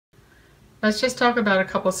Let's just talk about a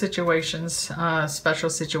couple situations, special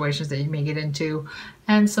situations that you may get into,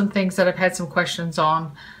 and some things that I've had some questions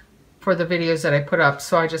on for the videos that I put up.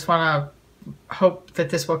 So I just want to hope that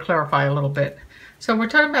this will clarify a little bit. So we're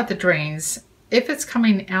talking about the drains. If it's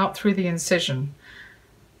coming out through the incision,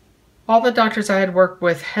 all the doctors I had worked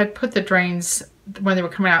with had put the drains, when they were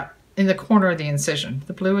coming out, in the corner of the incision.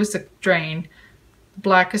 The blue is the drain, the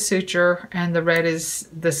black is suture, and the red is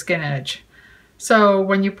the skin edge. So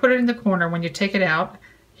when you put it in the corner, when you take it out,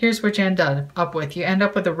 here's what you end up with. You end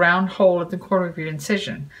up with a round hole at the corner of your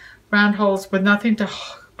incision. Round holes with nothing to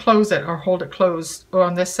close it or hold it closed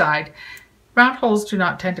on this side. Round holes do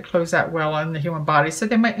not tend to close that well on the human body, so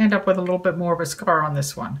they might end up with a little bit more of a scar on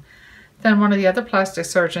this one. Then one of the other plastic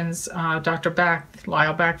surgeons, Dr.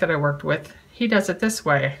 Lyle Back, that I worked with, he does it this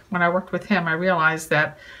way. When I worked with him, I realized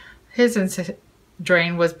that his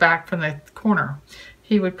drain was back from the corner.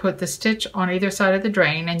 He would put the stitch on either side of the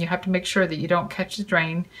drain, and you have to make sure that you don't catch the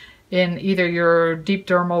drain in either your deep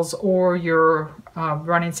dermals or your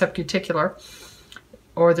running subcuticular,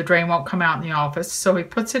 or the drain won't come out in the office. So he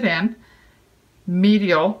puts it in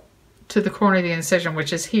medial to the corner of the incision,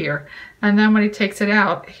 which is here. And then when he takes it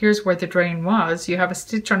out, here's where the drain was. You have a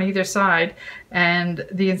stitch on either side, and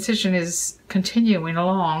the incision is continuing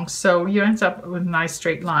along, so you end up with a nice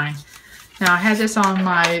straight line. Now I had this on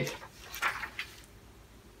my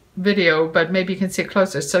video, but maybe you can see it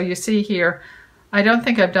closer. So you see here, I don't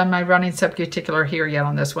think I've done my running subcuticular here yet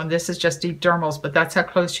on this one. This is just deep dermals, but that's how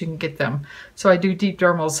close you can get them. So I do deep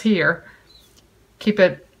dermals here, keep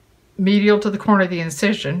it medial to the corner of the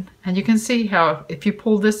incision, and you can see how if you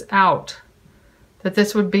pull this out, that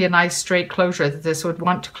this would be a nice straight closure that this would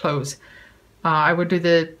want to close. I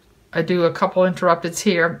do a couple interrupteds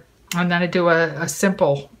here, and then I do a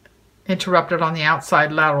simple interrupted on the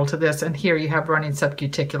outside lateral to this, and here you have running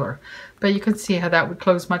subcuticular. But you can see how that would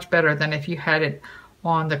close much better than if you had it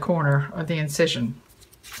on the corner of the incision.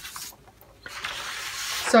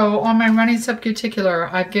 So on my running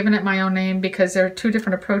subcuticular, I've given it my own name because there are two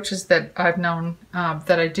different approaches that I've known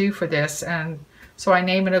that I do for this, and so I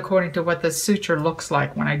name it according to what the suture looks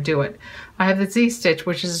like when I do it. I have the Z-stitch,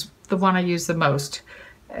 which is the one I use the most,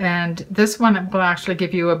 and this one will actually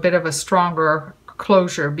give you a bit of a stronger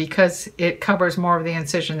closure because it covers more of the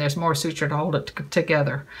incision. There's more suture to hold it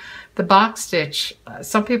together. The box stitch,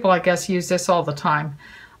 some people I guess use this all the time.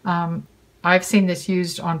 I've seen this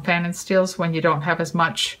used on fan and steels when you don't have as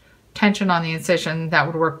much tension on the incision. That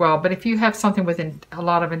would work well. But if you have something with a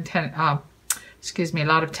lot of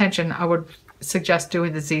tension, I would suggest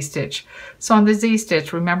doing the Z stitch. So on the Z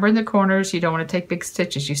stitch, remember in the corners, you don't want to take big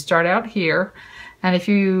stitches. You start out here, and if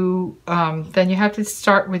you then you have to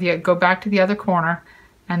start with go back to the other corner,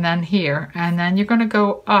 and then here, and then you're going to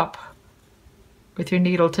go up with your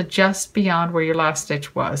needle to just beyond where your last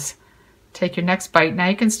stitch was. Take your next bite. Now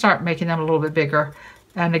you can start making them a little bit bigger,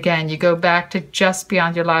 and again you go back to just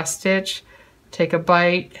beyond your last stitch, take a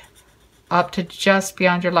bite, up to just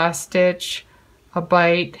beyond your last stitch, a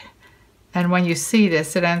bite, and when you see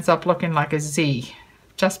this, it ends up looking like a Z,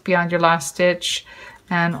 just beyond your last stitch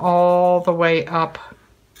and all the way up,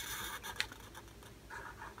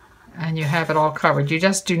 and you have it all covered. You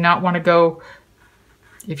just do not want to go,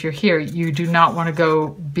 if you're here, you do not want to go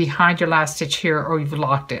behind your last stitch here or you've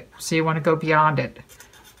locked it. So you want to go beyond it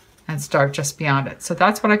and start just beyond it. So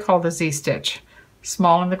that's what I call the Z stitch,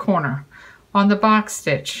 small in the corner. On the box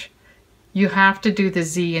stitch, you have to do the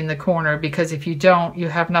Z in the corner because if you don't, you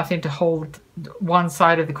have nothing to hold one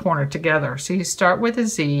side of the corner together. So you start with a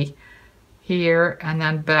Z here and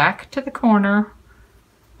then back to the corner,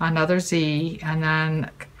 another Z, and then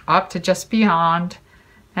up to just beyond.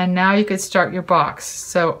 And now you could start your box.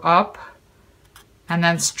 So up and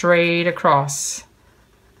then straight across,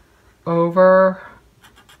 over,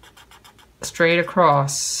 straight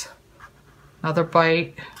across, another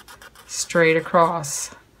bite, straight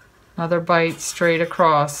across, another bite, straight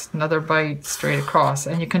across, another bite, straight across.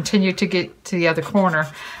 And you continue to get to the other corner,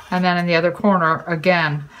 and then in the other corner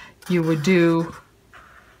again you would do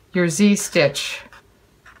your Z stitch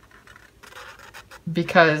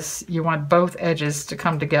because you want both edges to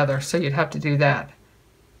come together, so you'd have to do that.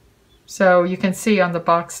 So you can see on the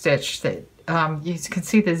box stitch that you can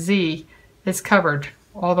see the Z is covered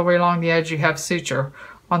all the way along the edge. You have suture.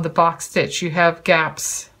 On the box stitch you have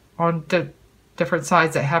gaps on the different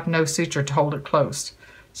sides that have no suture to hold it closed.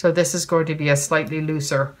 So this is going to be a slightly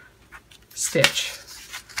looser stitch.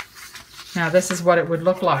 Now this is what it would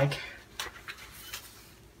look like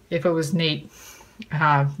if it was neat.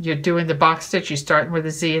 You're doing the box stitch, you're starting with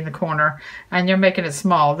a Z in the corner, and you're making it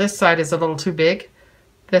small. This side is a little too big.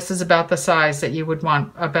 This is about the size that you would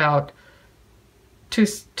want, about 2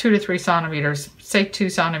 to 3 centimeters, say 2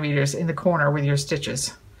 centimeters in the corner with your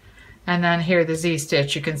stitches. And then here the Z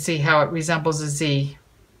stitch, you can see how it resembles a Z,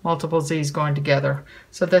 multiple Z's going together.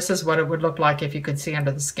 So this is what it would look like if you could see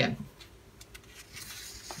under the skin.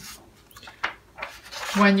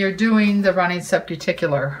 When you're doing the running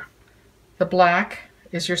subcuticular, the black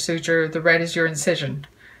is your suture, the red is your incision.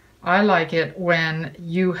 I like it when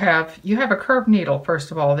you have a curved needle,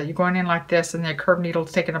 first of all, that you're going in like this, and the curved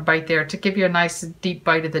needle's taking a bite there to give you a nice deep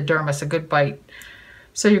bite of the dermis, a good bite.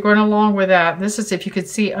 So you're going along with that. This is, if you could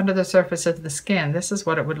see under the surface of the skin, this is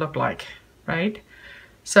what it would look like, right?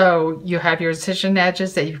 So you have your incision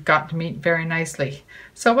edges that you've got to meet very nicely.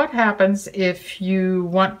 So what happens if you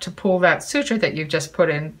want to pull that suture that you've just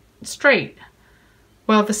put in straight?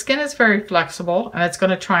 Well, the skin is very flexible and it's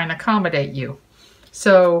going to try and accommodate you.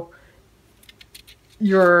 So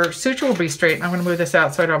your suture will be straight. I'm going to move this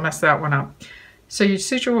out so I don't mess that one up. So your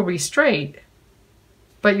suture will be straight,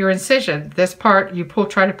 but your incision, this part, you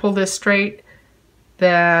try to pull this straight,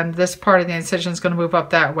 then this part of the incision is going to move up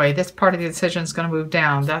that way. This part of the incision is going to move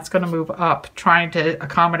down. That's going to move up, trying to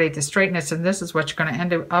accommodate the straightness, and this is what you're going to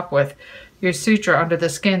end up with. Your suture under the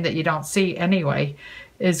skin that you don't see anyway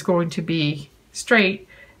is going to be straight,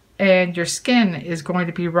 and your skin is going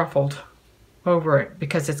to be ruffled over it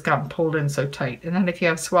because it's gotten pulled in so tight. And then if you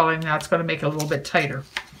have swelling, that's going to make it a little bit tighter.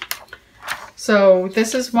 So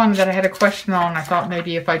this is one that I had a question on. I thought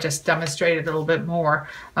maybe if I just demonstrated a little bit more,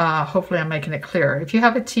 hopefully I'm making it clear. If you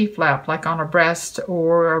have a T-flap, like on a breast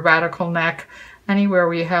or a radical neck, anywhere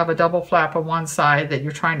where you have a double flap on one side that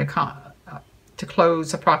you're trying to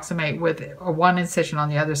close, approximate with a one incision on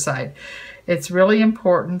the other side, it's really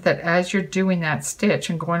important that as you're doing that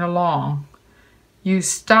stitch and going along, you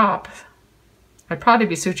stop. I'd probably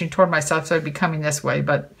be suturing toward myself, so I'd be coming this way,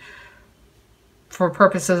 but for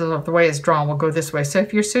purposes of the way it's drawn, we'll go this way. So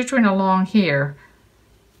if you're suturing along here,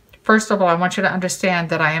 first of all, I want you to understand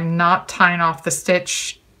that I am not tying off the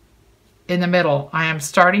stitch in the middle. I am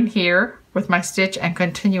starting here with my stitch and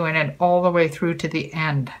continuing it all the way through to the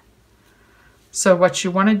end. So what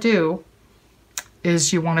you want to do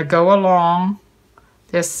is you want to go along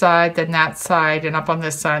this side, then that side, and up on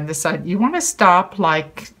this side and this side. You want to stop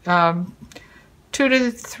like 2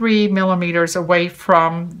 to 3 millimeters away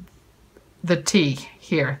from the T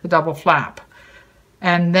here, the double flap.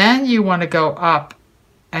 And then you want to go up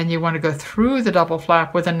and you want to go through the double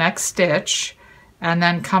flap with the next stitch and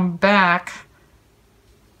then come back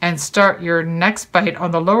and start your next bite on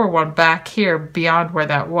the lower one back here beyond where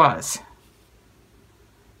that was.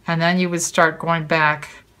 And then you would start going back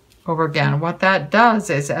over again. What that does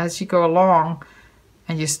is as you go along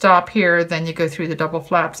and you stop here, then you go through the double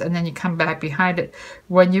flaps and then you come back behind it.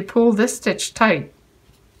 When you pull this stitch tight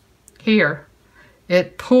here,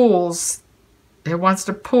 it pulls, it wants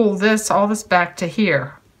to pull this, all this back to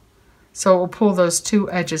here. So it will pull those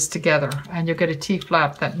two edges together and you'll get a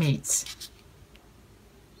T-flap that meets.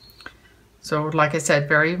 So like I said,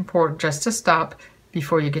 very important just to stop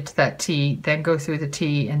before you get to that T, then go through the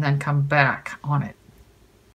T and then come back on it.